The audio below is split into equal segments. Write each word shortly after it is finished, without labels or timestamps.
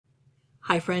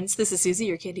Hi friends, this is Suzy,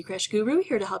 your Candy Crush Guru,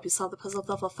 here to help you solve the puzzle of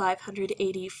level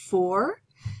 584,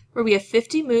 where we have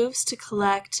 50 moves to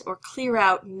collect or clear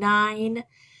out 9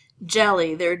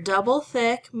 jelly. They're double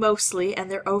thick, mostly, and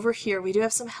they're over here. We do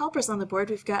have some helpers on the board.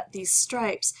 We've got these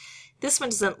stripes. This one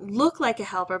doesn't look like a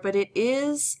helper, but it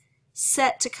is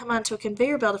set to come onto a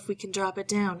conveyor belt if we can drop it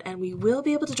down, and we will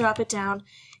be able to drop it down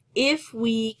if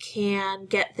we can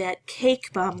get that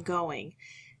cake bomb going.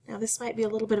 Now this might be a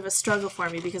little bit of a struggle for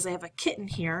me because I have a kitten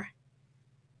here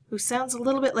who sounds a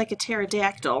little bit like a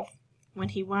pterodactyl when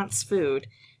he wants food,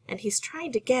 and he's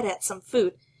trying to get at some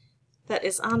food that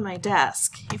is on my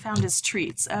desk. He found his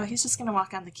treats. Oh, he's just going to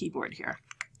walk on the keyboard here.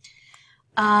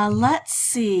 Let's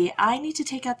see. I need to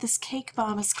take out this cake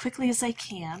bomb as quickly as I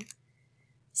can,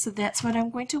 so that's what I'm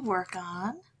going to work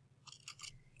on.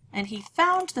 And he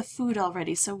found the food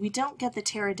already, so we don't get the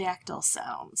pterodactyl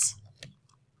sounds.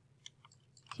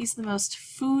 He's the most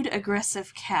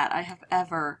food-aggressive cat I have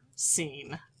ever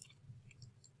seen.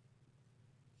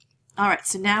 Alright,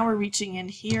 so now we're reaching in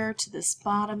here to this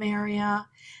bottom area.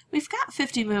 We've got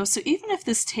 50 moves, so even if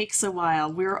this takes a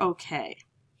while, we're okay.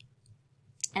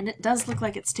 And it does look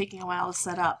like it's taking a while to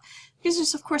set up, because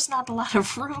there's of course not a lot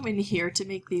of room in here to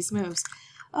make these moves.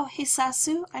 Oh, hey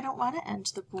Sasu, I don't want to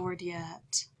end the board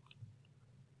yet.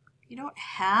 You don't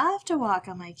have to walk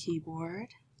on my keyboard.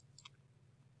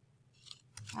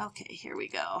 Okay, here we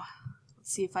go.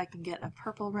 Let's see if I can get a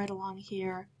purple right along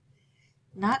here.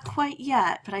 Not quite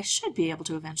yet, but I should be able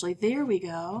to eventually. There we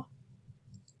go.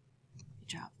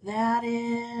 Drop that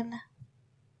in.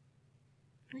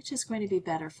 Which is going to be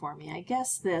better for me? I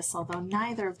guess this, although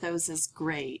neither of those is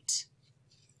great.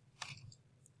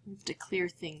 I have to clear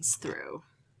things through.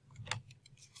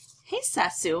 Hey,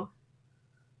 Sasu.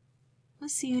 We'll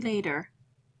see you later.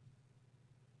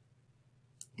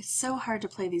 It's so hard to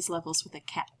play these levels with a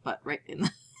cat butt right in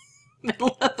the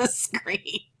middle of the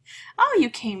screen. Oh, you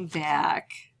came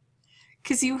back.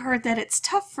 Because you heard that it's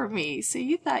tough for me, so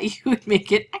you thought you would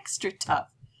make it extra tough.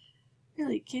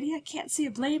 Really, kitty? I can't see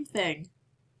a blame thing.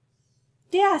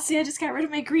 Yeah, see, I just got rid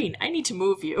of my green. I need to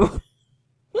move you.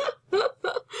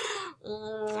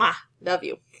 Mwah. Love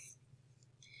you.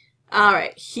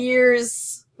 Alright,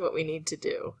 here's what we need to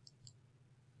do.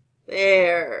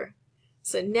 There.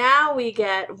 So now we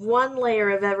get one layer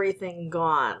of everything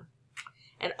gone.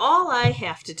 And all I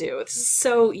have to do, this is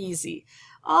so easy,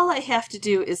 all I have to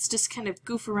do is just kind of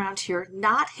goof around here,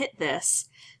 not hit this,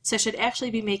 so I should actually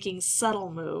be making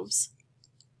subtle moves.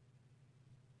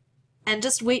 And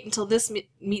just wait until this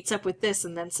meets up with this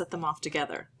and then set them off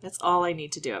together. That's all I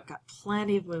need to do. I've got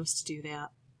plenty of moves to do that.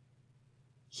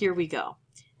 Here we go.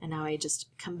 And now I just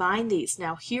combine these.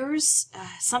 Now here's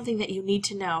something that you need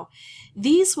to know.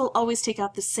 These will always take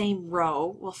out the same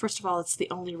row. Well, first of all, it's the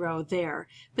only row there.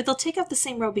 But they'll take out the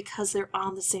same row because they're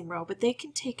on the same row. But they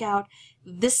can take out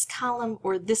this column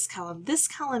or this column. This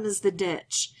column is the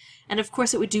ditch. And of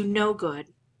course it would do no good.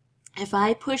 If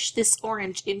I push this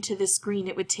orange into this green,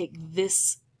 it would take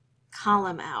this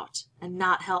column out and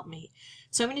not help me.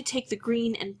 So I'm going to take the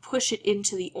green and push it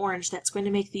into the orange. That's going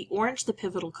to make the orange the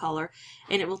pivotal color,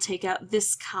 and it will take out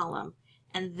this column.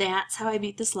 And that's how I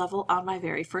beat this level on my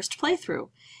very first playthrough.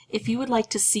 If you would like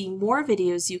to see more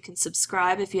videos, you can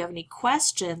subscribe. If you have any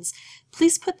questions,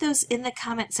 please put those in the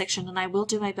comment section, and I will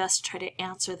do my best to try to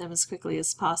answer them as quickly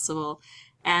as possible.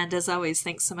 And as always,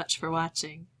 thanks so much for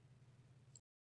watching.